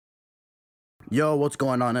Yo, what's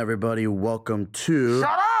going on, everybody? Welcome to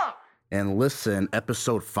Shut up! And Listen,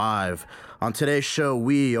 episode 5. On today's show,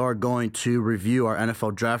 we are going to review our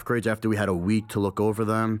NFL draft grades after we had a week to look over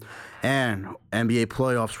them. And NBA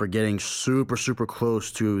playoffs, we're getting super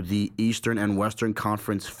close to the Eastern and Western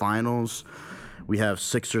Conference Finals. We have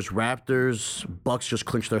Sixers, Raptors. Bucks just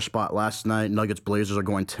clinched their spot last night. Nuggets, Blazers are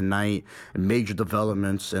going tonight. Major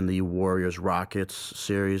developments in the Warriors, Rockets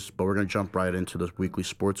series. But we're going to jump right into this weekly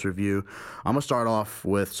sports review. I'm going to start off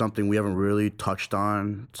with something we haven't really touched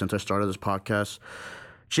on since I started this podcast.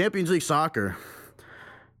 Champions League soccer.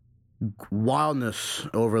 Wildness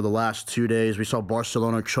over the last 2 days. We saw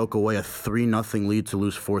Barcelona choke away a 3-0 lead to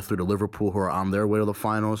lose 4-3 to Liverpool, who are on their way to the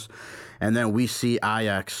finals. And then we see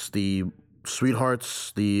Ajax, the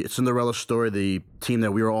Sweethearts, the Cinderella story, the team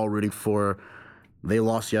that we were all rooting for. They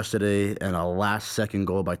lost yesterday and a last-second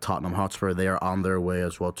goal by Tottenham Hotspur. They are on their way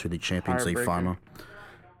as well to the Champions League final.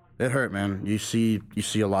 It hurt, man. You see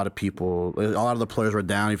a lot of people. A lot of the players were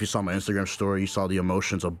down. If you saw my Instagram story, you saw the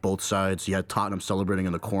emotions of both sides. You had Tottenham celebrating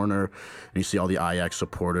in the corner, and you see all the Ajax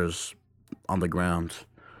supporters on the ground.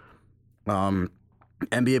 NBA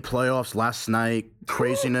playoffs last night,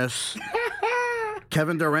 craziness.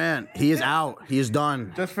 Kevin Durant, he is out. He is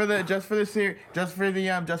done. Just for the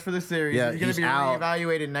series. Yeah, he's gonna be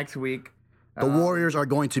reevaluated next week. The Warriors are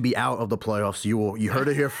going to be out of the playoffs. You heard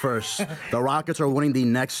it here first. The Rockets are winning the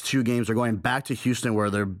next 2 games. They're going back to Houston, where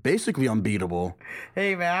they're basically unbeatable.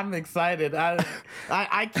 Hey man, I'm excited.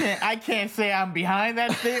 I can't say I'm behind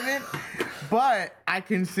that statement, but I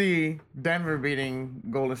can see Denver beating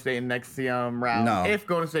Golden State next round. No, if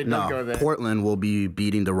Golden State does go there, Portland will be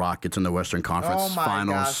beating the Rockets in the Western Conference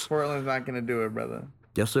Finals. Gosh, Portland's not gonna do it, brother.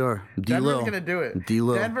 Yes, they are. Denver's gonna do it.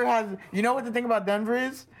 Denver has. You know what the thing about Denver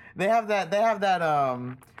is? They have that.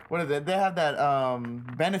 What is it? They have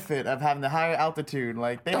that benefit of having the higher altitude.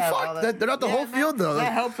 Like they have all that. They're not the whole field though.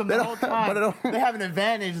 That helps them the whole time. They have an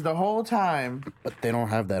advantage the whole time. But they don't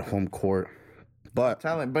have that home court. But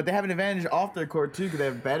they have an advantage off their court too because they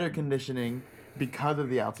have better conditioning because of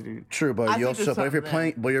the altitude. True, but if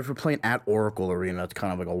you're playing at Oracle Arena, that's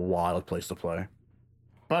kind of like a wild place to play.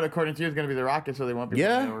 But according to you, it's going to be the Rockets, so they won't be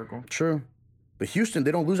playing at Oracle. True. But Houston,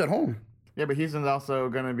 they don't lose at home. Yeah, but Houston's also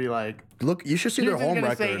going to be like... Look, you should see their home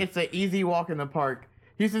record. Say it's an easy walk in the park.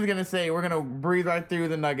 Houston's going to say, we're going to breathe right through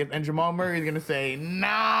the Nuggets. And Jamal Murray's going to say,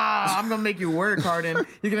 nah, I'm going to make you work, Harden.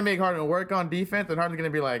 He's going to make Harden work on defense. And Harden's going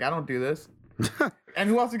to be like, I don't do this. And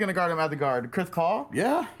who else is going to guard him at the guard? Chris Paul?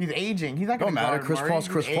 Yeah. He's aging. He's not going to guard Chris Paul's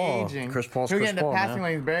Chris Paul. Chris Paul's He'll Chris get into Paul, passing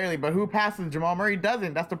lanes barely, but who passes? Jamal Murray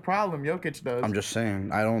doesn't. That's the problem. Jokic does. I'm just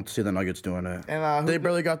saying. I don't see the Nuggets doing it. And they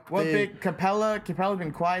barely got... Capella's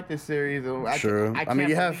been quiet this series. True. I mean,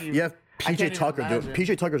 you have PJ Tucker.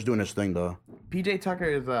 PJ Tucker's doing his thing, though. PJ Tucker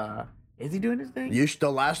is he doing his thing?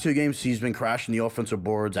 The last 2 games, he's been crashing the offensive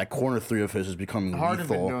boards. That corner 3 of his is becoming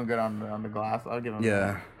Harden's lethal. Been doing good on the glass. I'll give him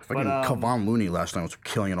that. Fucking Kevon Looney last night was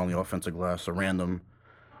killing it on the offensive glass. A random.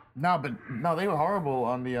 No, they were horrible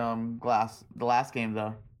on the glass. The last game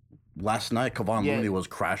though. Last night, Kevon Looney was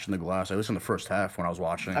crashing the glass. At least in the first half when I was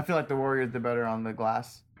watching. I feel like the Warriors did better on the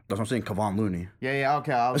glass. That's what I'm saying, Kevon Looney. Yeah,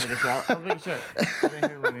 okay. I was making sure. I didn't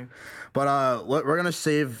hear Looney. But we're going to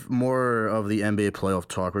save more of the NBA playoff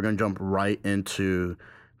talk. We're going to jump right into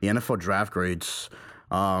the NFL draft grades.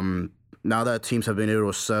 Now that teams have been able to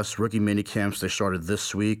assess rookie mini camps, they started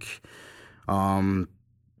this week. We have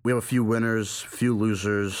a few winners, few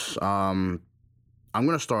losers. I'm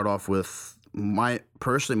going to start off with my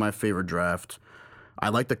favorite draft. I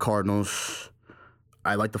like the Cardinals.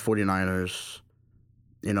 I like the 49ers.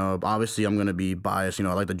 You know, obviously I'm going to be biased. You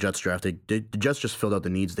know, I like the Jets draft. The Jets just filled out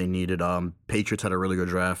the needs they needed. Patriots had a really good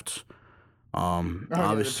draft.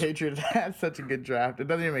 The Patriots had such a good draft. It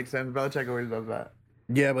doesn't even make sense. Belichick always does that.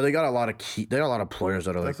 Yeah, but they got a lot of players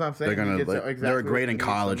that are like, that's what I'm saying. They're great in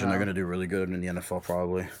college and they're gonna do really good in the NFL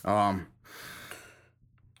probably. But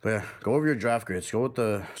yeah, go over your draft grades. Start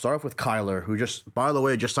off with Kyler, who just, by the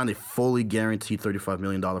way, just signed a fully guaranteed $35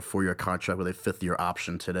 million 4-year contract with a 5th-year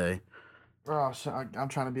option today. Oh, I'm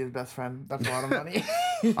trying to be his best friend. That's a lot of money.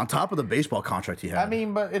 On top of the baseball contract he had. I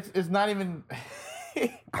mean, but it's not even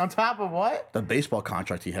on top of what? The baseball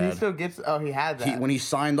contract he had. He still gets. Oh, he had that. When he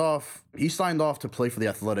signed off to play for the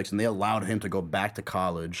Athletics, and they allowed him to go back to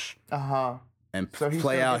college. And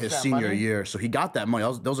play out his senior year. So he got that money.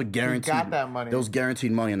 That was a guaranteed. He got that money. There was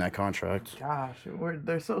guaranteed money in that contract. Gosh,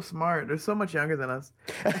 they're so smart. They're so much younger than us.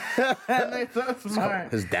 They're so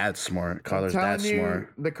smart. His dad's smart. Kyler's dad's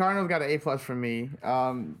smart. The Cardinals got an A+ from me.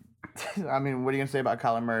 I mean, what are you gonna say about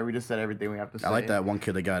Kyler Murray? We just said everything we have to say. I like that one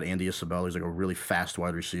kid they got, Andy Isabella. He's like a really fast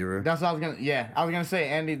wide receiver. That's what I was gonna. Yeah, I was gonna say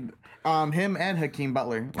Andy, him and Hakeem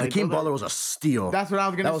Butler. Hakeem Butler was a steal. That's what I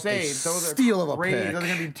was gonna was say. a Those steal are of a great. pick. Those are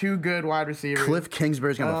gonna be two good wide receivers. Cliff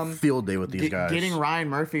Kingsbury's gonna have a field day with these guys. Getting Ryan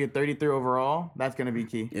Murphy at 33 overall, that's gonna be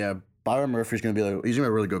key. Yeah, Byron Murphy's gonna be he's gonna be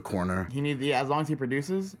a really good corner. He needs, as long as he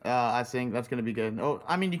produces, I think that's gonna be good. Oh,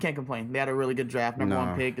 I mean, you can't complain. They had a really good draft, number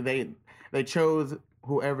one pick. They chose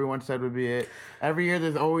who everyone said would be it. Every year,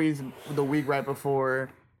 there's always the week right before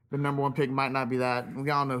the number one pick might not be that. We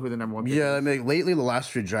all know who the number one pick is. I mean, lately the last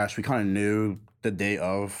few drafts, we kind of knew the day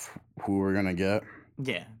of who we're gonna get.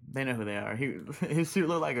 Yeah, they know who they are. His suit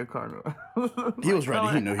looked like a cardinal. He was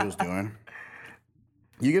ready. He knew he was doing.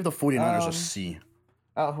 You give the 49ers a C.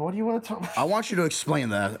 What do you want to talk about? I want you to explain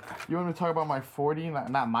that. You want me to talk about my 40?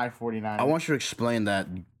 Not my 49ers. I want you to explain that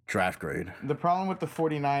draft grade. The problem with the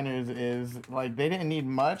 49ers is, like, they didn't need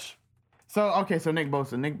much. So Nick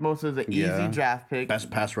Bosa. Nick Bosa is an easy draft pick.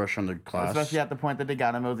 Best pass rusher in the class. Especially at the point that they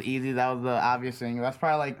got him. It was easy. That was the obvious thing. That's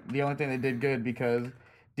probably, like, the only thing they did good because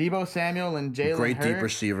Deebo Samuel and Jalen Great Hurts deep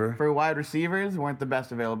receiver. for wide receivers weren't the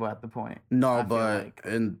best available at the point. No, but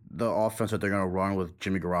in the offense that they're going to run with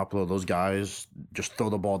Jimmy Garoppolo, those guys just throw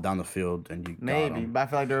the ball down the field and you got 'em. But I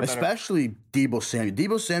feel like they're better. Especially Deebo Samuel.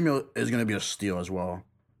 Deebo Samuel is going to be a steal as well.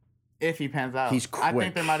 If he pans out. He's quick. I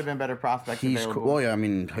think there might have been better prospects available. Well, yeah, I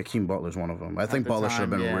mean, Hakeem Butler's one of them. I think Butler should have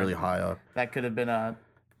been really high up. That could have been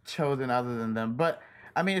chosen other than them. But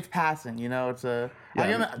I mean, it's passing. You know, it's a.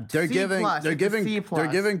 Yeah, they're giving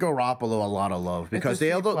Garoppolo a lot of love because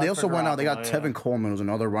they also went out. They got Tevin Coleman, who's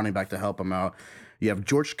another running back to help him out. You have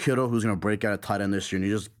George Kittle, who's going to break out a tight end this year,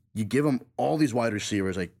 and you give him all these wide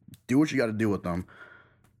receivers. Like, do what you got to do with them.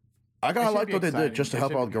 I kind of like what they did just to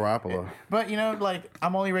help out Garoppolo. But you know, like,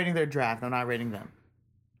 I'm only rating their draft. I'm not rating them.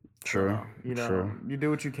 Sure. You do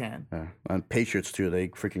what you can. Yeah, and Patriots too. They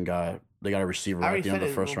got a receiver right at the end of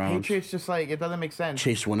the first round. Patriots just like it doesn't make sense.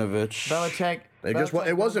 Chase Winovich. Belichick.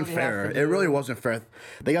 It wasn't fair. It really wasn't fair.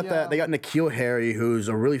 They got They got N'Keal Harry, who's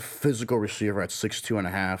a really physical receiver at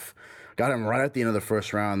 6'2.5". Got him right at the end of the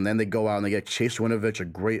first round. Then they go out and they get Chase Winovich, a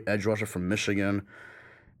great edge rusher from Michigan.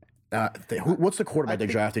 What's the quarterback they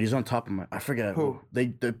drafted? He's on top of I forget. Who?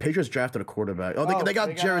 The Patriots drafted a quarterback. They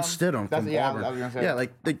got Jarrett Stidham from Auburn. I was gonna say. Yeah,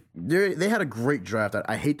 like they had a great draft.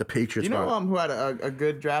 I hate the Patriots. You know who had a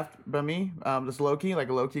good draft by me? Just low-key, like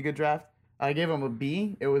a low-key good draft? I gave him a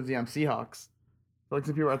B. It was the Seahawks. Like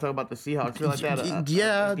some people are talking about the Seahawks. Feel like they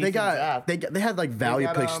had like value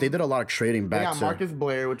picks. They did a lot of trading back. They got Marcus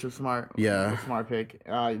Blair, which was smart. Yeah, smart pick.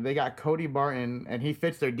 They got Cody Barton, and he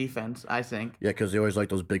fits their defense, I think. Yeah, because they always like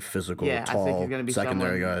those big physical, tall, I think he's gonna be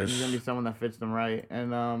secondary guys. He's gonna be someone that fits them right.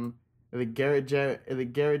 And the Garrett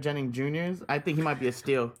Jennings Jr.'s, I think he might be a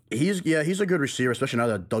steal. He's a good receiver, especially now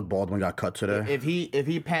that Doug Baldwin got cut today. If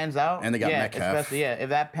he pans out, and they got Metcalf. Especially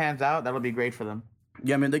if that pans out, that'll be great for them.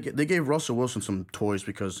 Yeah, I mean, they gave Russell Wilson some toys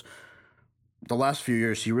because the last few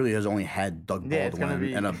years he really has only had Doug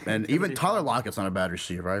Baldwin and even Tyler Lockett's not a bad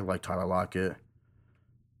receiver. I like Tyler Lockett.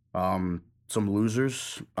 Some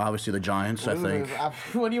losers, obviously the Giants. I think.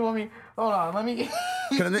 What do you want me? Hold on, let me.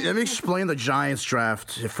 Let me explain the Giants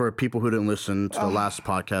draft for people who didn't listen to the last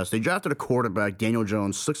podcast. They drafted a quarterback, Daniel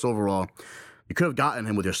Jones, 6th overall. You could have gotten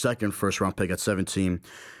him with your second first-round pick at 17.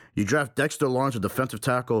 You draft Dexter Lawrence, a defensive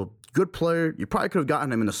tackle, good player. You probably could have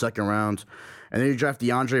gotten him in the second round. And then you draft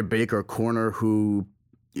DeAndre Baker, a corner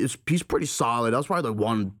he's pretty solid. That was probably the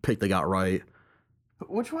one pick they got right.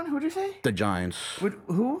 Which one? Who'd you say? The Giants.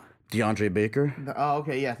 Who? DeAndre Baker.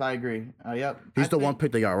 Okay, yes, I agree. Yep. He's the one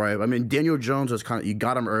pick they got right. I mean, Daniel Jones is you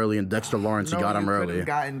got him early, and Dexter Lawrence, you got him early. You could have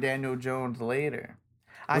gotten Daniel Jones later.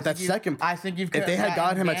 I think if they had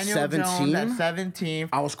got him at 17, at 17,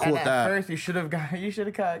 I was cool with that. At first, you should have got.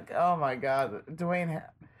 Oh my God, Dwayne.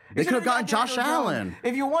 They could have gotten Josh Allen.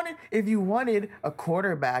 If you wanted a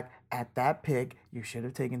quarterback at that pick, you should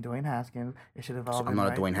have taken Dwayne Haskins. It should have all been. I'm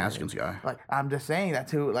not a Dwayne Haskins guy. Like, I'm just saying that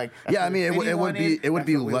too. Like, yeah, I mean, it would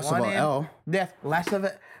be less of an L. Yes, less of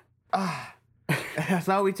it. That's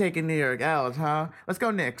all we take in New York L's, huh? Let's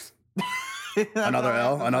go Knicks. Another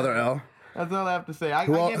L. That's all I have to say. I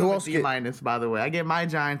give them a D-, by the way. I give my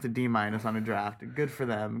Giants a D- on the draft. Good for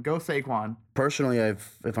them. Go Saquon. Personally,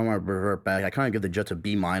 if I'm going to revert back, I kind of give the Jets a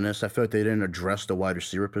B-. I feel like they didn't address the wide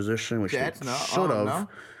receiver position, which they should have. No.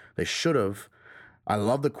 They should have. I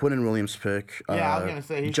love the Quinnen Williams pick. Yeah, I was going to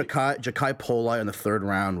say. Ja'Kai Polite in the 3rd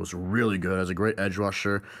round was really good as a great edge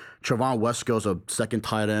rusher. Trevon Wesco's a second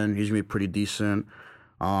tight end. He's going to be pretty decent.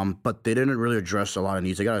 But they didn't really address a lot of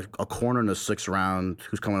needs. They got a corner in the 6th round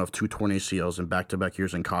who's coming off 2 torn ACLs in back-to-back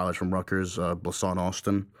years in college from Rutgers, Blasson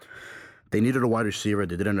Austin. They needed a wide receiver.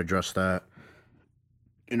 They didn't address that.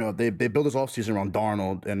 You know, they built this offseason around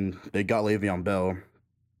Darnold, and they got Le'Veon Bell.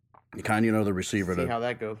 You kind of need another receiver See how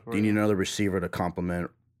that goes for you need another receiver to complement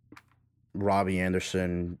Robbie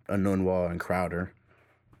Anderson, Anunwa, and Crowder.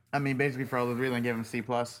 I mean, basically for all those reasons, I gave him C+.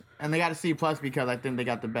 And they got a C+ because I think they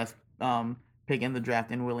got the best pick in the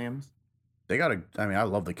draft in Williams. I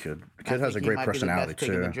love the kid. The kid has a great personality, too.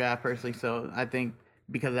 Pick in the draft, personally, so I think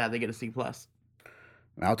because of that, they get a C+.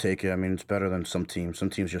 I'll take it. I mean, it's better than some teams. Some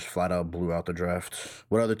teams just flat out blew out the draft.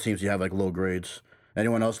 What other teams do you have, like, low grades?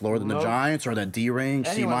 Anyone else lower than the Giants or that D range,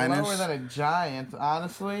 C-? Anyone lower than a Giants,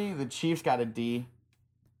 honestly, the Chiefs got a D.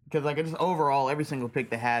 Because, like, just overall, every single pick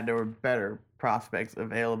they had, there were better prospects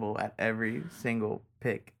available at every single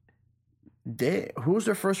pick. Who was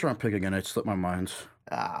their first round pick again? It slipped my mind.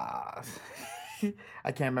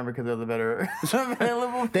 I can't remember because they're the better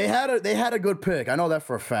available. They had a good pick. I know that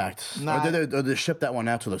for a fact. Nah. Or they shipped that one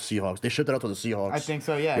out to the Seahawks. They shipped it out to the Seahawks. I think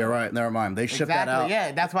so, yeah. You're right. Never mind. They shipped that out.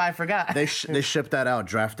 Yeah, that's why I forgot. They shipped that out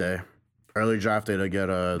draft day. Early draft day to get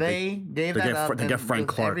to get Frank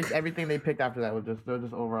Clark. Everything they picked after that was just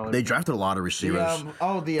overall. They drafted a lot of receivers.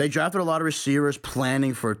 They drafted a lot of receivers,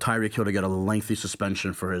 planning for Tyreek Hill to get a lengthy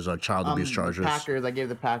suspension for his child abuse charges. Packers. I gave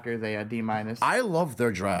the Packers a D-. I love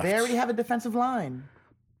their draft. They already have a defensive line.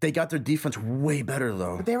 They got their defense way better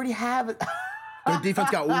though. But they already have it. Their defense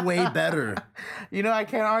got way better. You know, I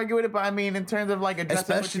can't argue with it, but I mean, in terms of like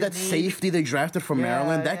especially that safety they drafted from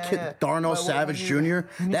Maryland, that kid Darnell Savage Jr.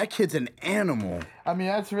 That kid's an animal. I mean,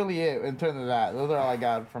 that's really it in terms of that. Those are all I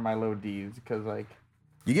got for my low D's because like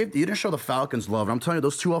you didn't show the Falcons love. I'm telling you,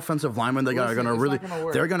 those two offensive linemen they got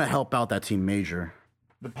are they're gonna help out that team major.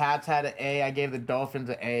 The Pats had an A. I gave the Dolphins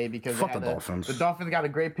an A because the Dolphins. The Dolphins got a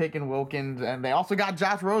great pick in Wilkins, and they also got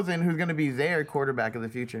Josh Rosen, who's going to be their quarterback of the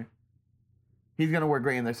future. He's going to work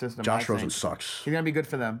great in their system. Josh Rosen sucks. He's going to be good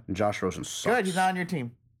for them. Josh Rosen sucks. Good. He's not on your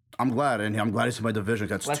team. I'm glad, and I'm glad he's in my division.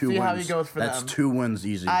 Let's 2 wins. Let's see how he goes for them. That's 2 wins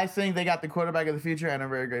easy. I think they got the quarterback of the future and a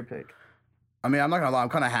very great pick. I mean, I'm not going to lie. I'm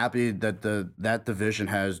kind of happy that that division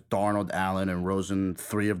has Darnold, Allen, and Rosen,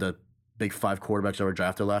 3 of the big 5 quarterbacks that were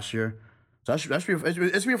drafted last year. So it's going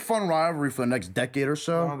to be a fun rivalry for the next decade or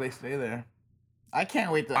so. Oh, they stay there. I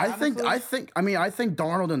can't wait to. I think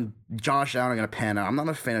Darnold and Josh Allen are going to pan out. I'm not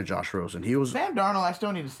a fan of Josh Rosen. Sam Darnold. I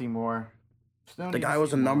still need to see more. The guy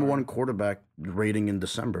was a number 1 quarterback rating in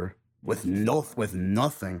December with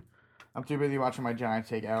nothing. I'm too busy watching my Giants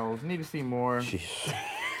take L's. Need to see more. Jeez.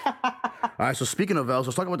 All right, so speaking of L's,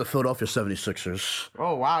 let's talk about the Philadelphia 76ers.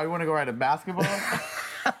 Oh, wow. You want to go right to basketball?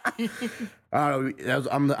 I don't know.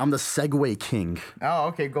 I'm the segue king. Oh,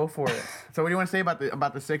 okay. Go for it. So what do you want to say about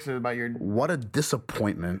the Sixers, about your... What a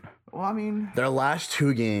disappointment. Well, I mean... Their last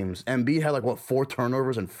 2 games, Embiid had 4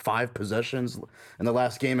 turnovers and 5 possessions in the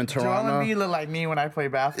last game in Toronto. Joel Embiid looked like me when I play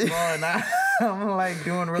basketball, and I'm like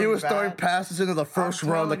doing really bad. He was throwing passes into the first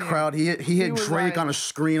row of the crowd. He hit Drake on a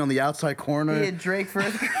screen on the outside corner. He hit Drake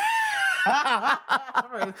first.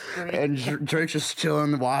 And Drake's just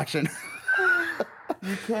chilling, watching.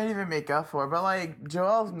 You can't even make up for it. But,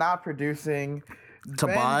 Joel's not producing.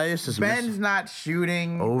 Tobias Ben's not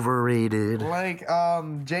shooting. Overrated.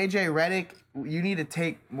 JJ Redick, you need to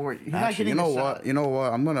take more. Actually, you know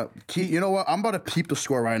what? I'm gonna keep. You know what? I'm about to peep the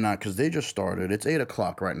score right now because they just started. It's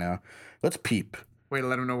 8:00 right now. Let's peep. Wait,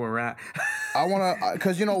 let them know where we're at. I wanna,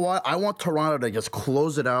 because you know what? I want Toronto to just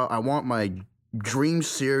close it out. I want my dream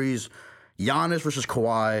series, Giannis versus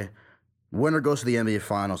Kawhi. Winner goes to the NBA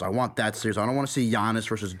Finals. I want that series. I don't want to see Giannis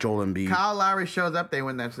versus Joel Embiid. Kyle Lowry shows up, they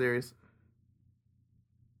win that series.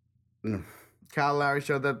 Kyle Lowry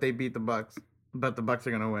showed up, they beat the Bucks, but the Bucks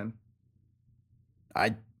are gonna win.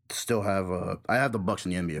 I still have I have the Bucks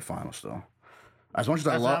in the NBA Finals still. As much as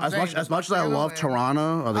I love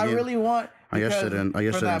Toronto, I really want. I guess it didn't. I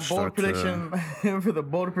guess it didn't start. For the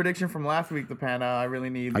bold prediction from last week to pan out, I really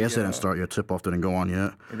need. I guess it didn't start. Your tip off didn't go on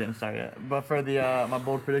yet. It didn't start yet. But for the my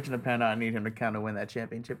bold prediction to pan out, I need him to kind of win that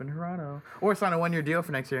championship in Toronto or sign a 1-year deal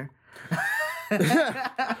for next year.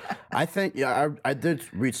 I think I did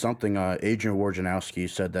read something. Adrian Wojnarowski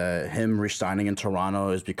said that him re-signing in Toronto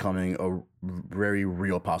is becoming a very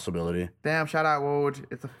real possibility. Damn! Shout out Woj.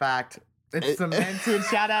 It's a fact. It's cemented.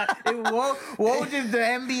 Shout out. Woj is the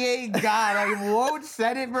NBA guy. Woj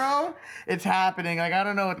said it, bro. It's happening. I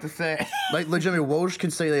don't know what to say. Legitimately, Woj can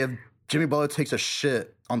say that if Jimmy Butler takes a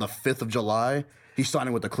shit on the 5th of July, he's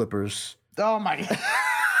signing with the Clippers. Oh my God.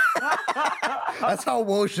 That's how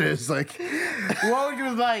Woj is. Woj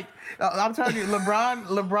was like, I'm telling you,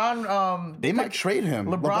 LeBron. They might trade him.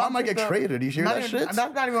 LeBron might get traded. You hear that shit?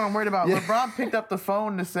 That's not even what I'm worried about. Yeah. LeBron picked up the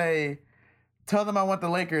phone to say, Tell them I want the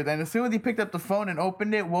Lakers. And as soon as he picked up the phone and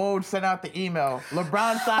opened it, Woj sent out the email.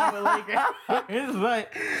 LeBron signed with Lakers. It's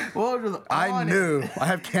like, Woj was on I knew. it. I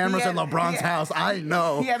have cameras at LeBron's house. I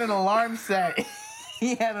know. He had an alarm set.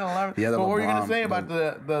 He had an alarm. He had a But what were you gonna LeBron- say about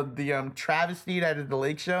the travesty that is the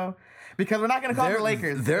Lake Show? Because we're not gonna call them the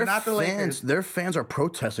Lakers. They're not the Lakers. Their fans are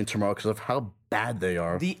protesting tomorrow because of how bad they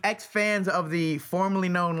are. The ex-fans of the formerly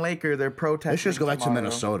known Lakers, they're protesting. They should just go back to tomorrow.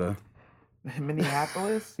 Minnesota.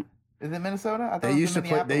 Minneapolis? Is it Minnesota? I thought They it was used to play.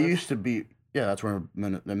 They Minneapolis. used to be. Yeah, that's where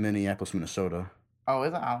Minneapolis, Minnesota. Oh,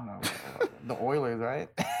 is it? I don't know. The Oilers, right?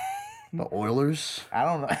 The Oilers. I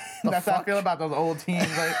don't know. That's how I fuck? feel about those old teams.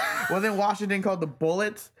 Like, wasn't Washington called the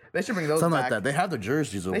Bullets? They should bring those Something back. like that. They have the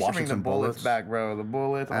jerseys of They should bring Washington the Bullets Bullets. back, bro. The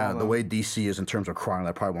Bullets. all The them. way DC is in terms of crime,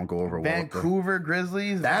 that probably won't go over well. with Vancouver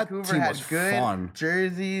Grizzlies. That Vancouver team had was good fun.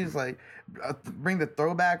 jerseys. Like, bring the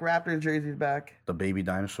throwback Raptors jerseys back. the baby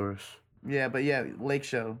dinosaurs. Yeah, but yeah, Lake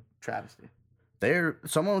Show travesty.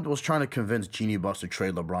 Someone was trying to convince Jeannie Buss to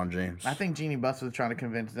trade LeBron James. I think Jeannie Buss was trying to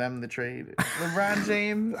convince them to trade LeBron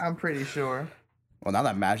James. I'm pretty sure. Well, now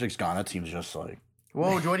that Magic's gone, that team's just like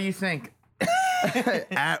Whoa, what do you think?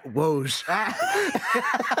 at Woj.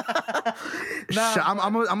 Nah,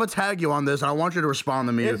 I'm gonna tag you on this, and I want you to respond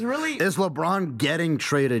to me. It's really- Is LeBron getting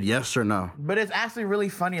traded? Yes or no? But it's actually really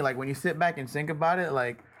funny. Like when you sit back and think about it,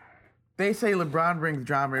 like they say LeBron brings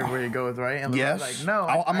drama everywhere he goes, right? And LeBron's Yes. like, no,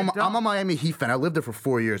 I'm a Miami Heat fan. I lived there for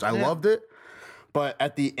 4 years. I Yeah. loved it, but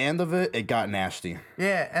at the end of it, it got nasty.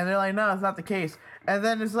 Yeah, and they're like, no, it's not the case. And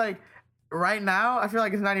then it's like, right now, I feel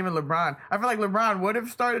like it's not even LeBron. I feel like LeBron would have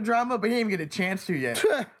started drama, but he didn't even get a chance to yet.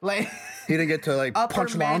 Like, He didn't get to like upper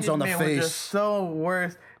punch Lonzo on the management was just face. so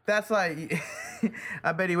worse. That's like,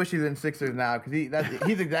 I bet he wishes he was in Sixers now because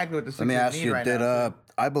he's exactly what the Sixers Let me ask need you: right Did now.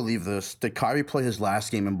 I believe this? Did Kyrie play his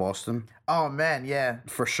last game in Boston? Oh man, yeah,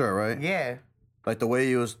 For sure, right? yeah. Like the way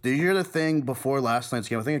he was. Did you hear the thing before last night's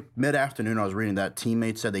game? I think mid afternoon I was reading that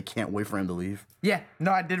teammates said they can't wait for him to leave. Yeah,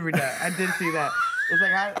 no, I did read that. I did see that. It's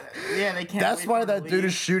like, yeah, they can't. That's wait why for him that to dude leave.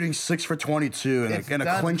 is shooting 6 for 22 in It's a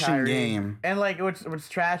done, clinching Kyrie. game. And like, what's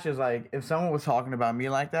trash is like, if someone was talking about me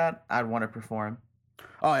like that, I'd want to perform.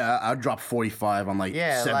 Oh yeah, I'd drop 45 on like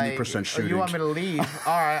Yeah, 70% like, shooting. You want me to leave?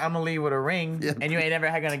 All right, I'm gonna leave with a ring, and you ain't ever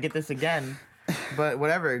gonna get this again. But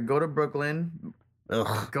whatever, go to Brooklyn,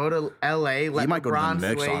 Ugh. go to L.A. Let He might go to the LeBron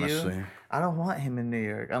Knicks, sway honestly. you. I don't want him in New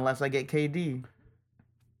York unless I get KD.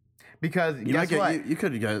 Because You might guess what? get. You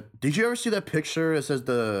could get. Did you ever see that picture? It says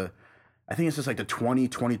I think it's just like the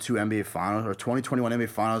 2022 NBA Finals or 2021 NBA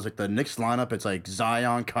Finals. Like the Knicks lineup, it's like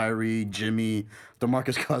Zion, Kyrie, Jimmy,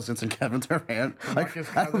 DeMarcus Cousins, and Kevin Durant. Like Marcus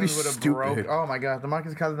that would be Cousins would have stupid. broke. Oh my god, the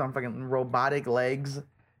Marcus Cousins on fucking robotic legs.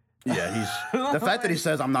 Yeah, he's the fact that he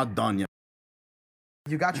says I'm not done yet,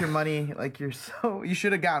 You got your money. Like you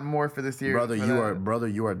should have gotten more for this year. brother. for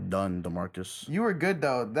You are done, DeMarcus. You were good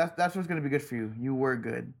though. That's what's gonna be good for you. You were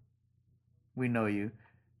good. We know you.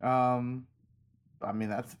 I mean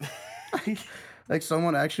that's. Like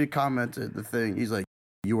someone actually commented the thing. He's like,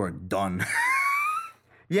 "You are done."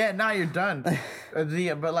 Yeah, now you're done.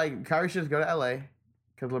 But like Kyrie should just go to LA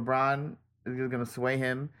because LeBron is gonna sway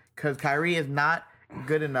him because Kyrie is not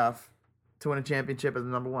good enough to win a championship as the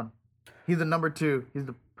number one. He's the number two. He's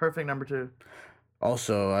the perfect number two.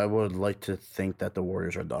 Also, I would like to think that the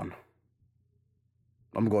Warriors are done.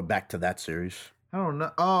 I'm going back to that series. I don't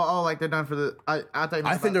know. Oh, like they're done for the. I thought. You meant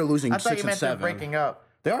I think they're losing I thought 6 you and meant they're 7. breaking up.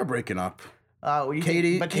 They are breaking up. What do you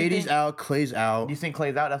think- but do you Katie's think- out. Clay's out. You think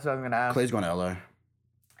Clay's out? That's what I was gonna ask. Clay's going to LA.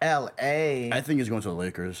 L.A. I think he's going to the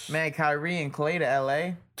Lakers. Man, Kyrie and Clay to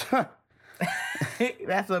L.A.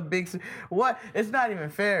 That's a big. What? It's not even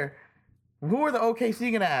fair. Who are the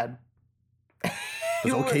OKC gonna add?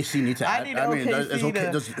 Does OKC need to I add? need I mean, OKC does, okay,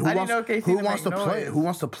 to- does, who I need wants, OKC who to wants to make play? noise. Who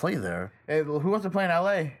wants to play there? Who wants to play in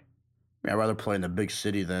L.A.? I'd rather play in the big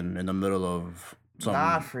city than in the middle of some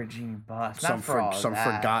Not for Genie Bus. Not for all some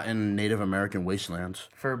that. forgotten Native American wastelands.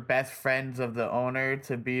 For best friends of the owner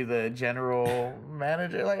to be the general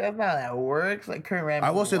manager. Like that's not how that works. Like Kurt Rambis.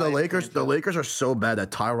 I will say the Lakers are so bad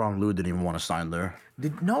that Tyronn Lue didn't even want to sign there.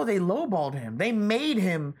 No, they lowballed him. They made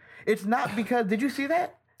him. It's not because. Did you see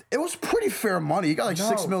that? It was pretty fair money. You got like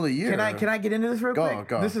 $6 million a year. Can I get into this real quick?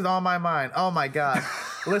 Go. This is on my mind. Oh my god.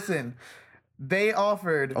 Listen, they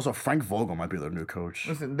offered. Also, Frank Vogel might be their new coach.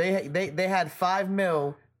 Listen, they had $5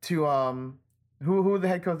 million to who the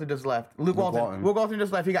head coach that just left? Luke Walton. Luke Walton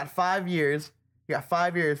just left. He got 5 years. He got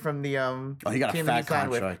 5 years from the he got a team fat that he signed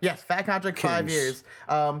with. contract. Yes, fat contract, 5 Kings. years.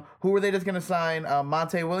 Who were they just gonna sign?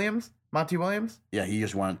 Monty Williams. Yeah, he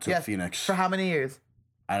just went to Yes. Phoenix. For how many years?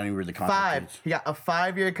 I don't even read the contract. 5. He got a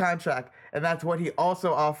 5-year contract, and that's what he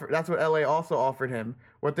also offered. That's what LA also offered him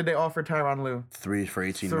What did they offer Tyronn Lue? 3 for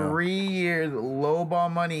 18 mil. 3 years, low ball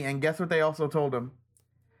money. And guess what they also told him?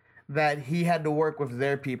 That he had to work with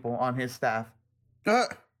their people on his staff.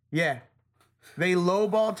 Yeah. They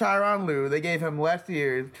lowballed Tyronn Lue. They gave him less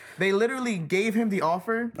years. They literally gave him the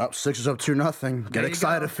offer. Up 6 up 2-0. Get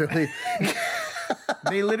excited, Philly.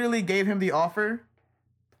 They literally gave him the offer.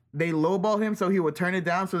 They lowballed him so he would turn it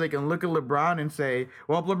down so they can look at LeBron and say,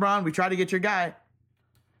 well, LeBron, we tried to get your guy.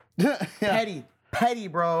 Petty,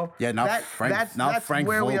 bro. Yeah, now that's Frank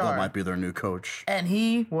where we Vogel are. might be their new coach. And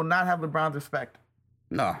he will not have LeBron's respect.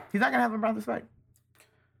 No. He's not going to have LeBron's respect.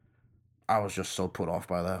 I was just so put off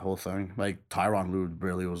by that whole thing. Like, Tyronn Lue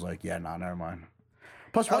really was like, yeah, nah, never mind.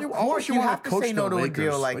 Plus, Of course, you have to say no to a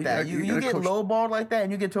deal like that. You get lowballed like that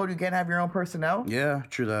and you get told you can't have your own personnel. Yeah,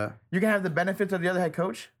 true that. You can have the benefits of the other head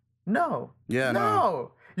coach? No. Yeah,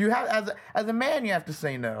 no. You have as a man, you have to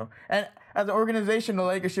say no. And as an organization, the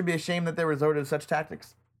Lakers should be ashamed that they resorted to such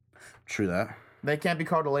tactics. True that. They can't be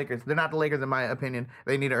called the Lakers. They're not the Lakers, in my opinion.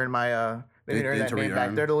 They need to earn my. They need to earn that name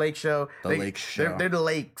back. They're the Lake Show. Lake Show. They're the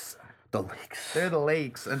Lakes. The Lakes. They're the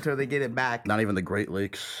Lakes until they get it back. Not even the Great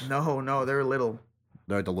Lakes. No, they're little.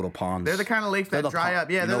 They're like the little ponds. They're the kind of lakes that dry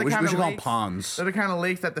up. Yeah, they're the kind of call them lakes. ponds. They're the kind of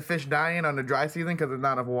lakes that the fish die in on the dry season because there's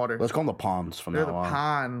not enough water. Let's call them the ponds from They're now the on.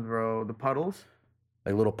 ponds, bro. The puddles.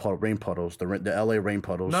 Like little rain puddles. The LA rain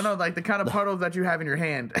puddles. No, like the kind of puddles that you have in your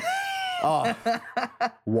hand. Oh,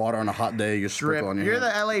 water on a hot day, you sprinkle on your You're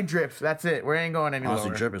hand. the LA drips. That's it. We ain't going anywhere.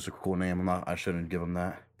 Honestly, Drip is a cool name. I shouldn't give him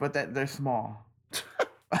that. But they're small.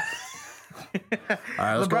 All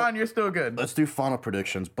right, LeBron, you're still good. Let's do final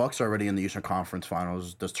predictions. Bucks are already in the Eastern Conference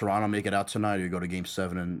Finals. Does Toronto make it out tonight, or you go to Game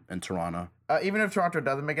 7 in Toronto? Even if Toronto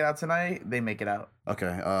doesn't make it out tonight, they make it out.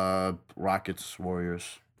 Okay. Rockets,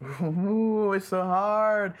 Warriors. Ooh, it's so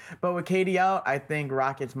hard. But with KD out, I think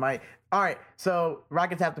Rockets might. All right, so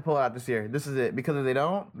Rockets have to pull it out this year. This is it. Because if they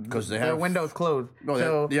don't, their window's closed. No,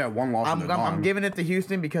 so one loss. I'm giving it to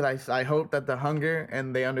Houston because I hope that the hunger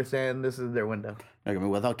and they understand this is their window. I mean,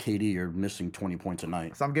 without KD, you're missing 20 points a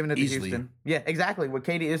night. So I'm giving it to Houston. Yeah, exactly. With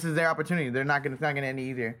KD, this is their opportunity. It's not gonna get any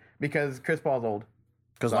easier because Chris Paul's old.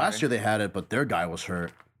 Because last year they had it, but their guy was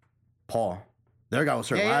hurt. Paul. Their guy was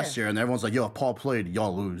hurt last year, and everyone's like, yo, if Paul played,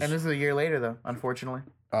 y'all lose. And this is a year later, though, unfortunately.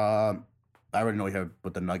 I already know you have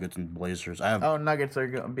with the Nuggets and Blazers. Nuggets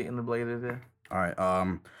are beating the Blazers, yeah. All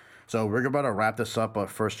right. So we're about to wrap this up, but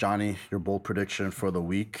first, Johnny, your bold prediction for the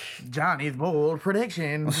week. Johnny's bold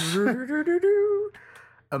prediction.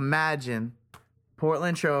 Imagine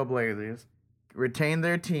Portland Trail Blazers retain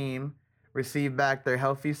their team, receive back their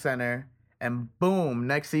healthy center, and boom,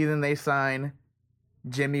 next season they sign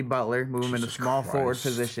Jimmy Butler, move him into small forward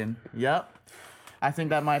position. Yep. I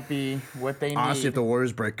think that might be what they need. Honestly, if the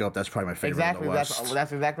Warriors break up, that's probably my favorite. Exactly. In the West.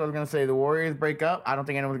 That's exactly what I was going to say. The Warriors break up. I don't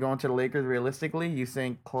think anyone's going to the Lakers realistically. You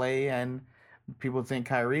think Clay and people think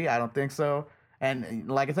Kyrie. I don't think so. And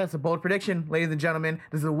like I said, it's a bold prediction, ladies and gentlemen.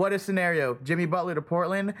 This is a what-if scenario. Jimmy Butler to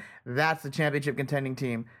Portland. That's the championship contending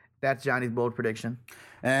team. That's Johnny's bold prediction.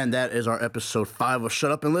 And that is our episode 5 of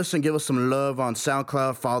Shut Up and Listen. Give us some love on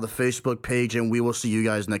SoundCloud. Follow the Facebook page, and we will see you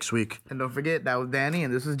guys next week. And don't forget, that was Danny,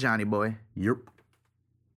 and this is Johnny Boy. Yep.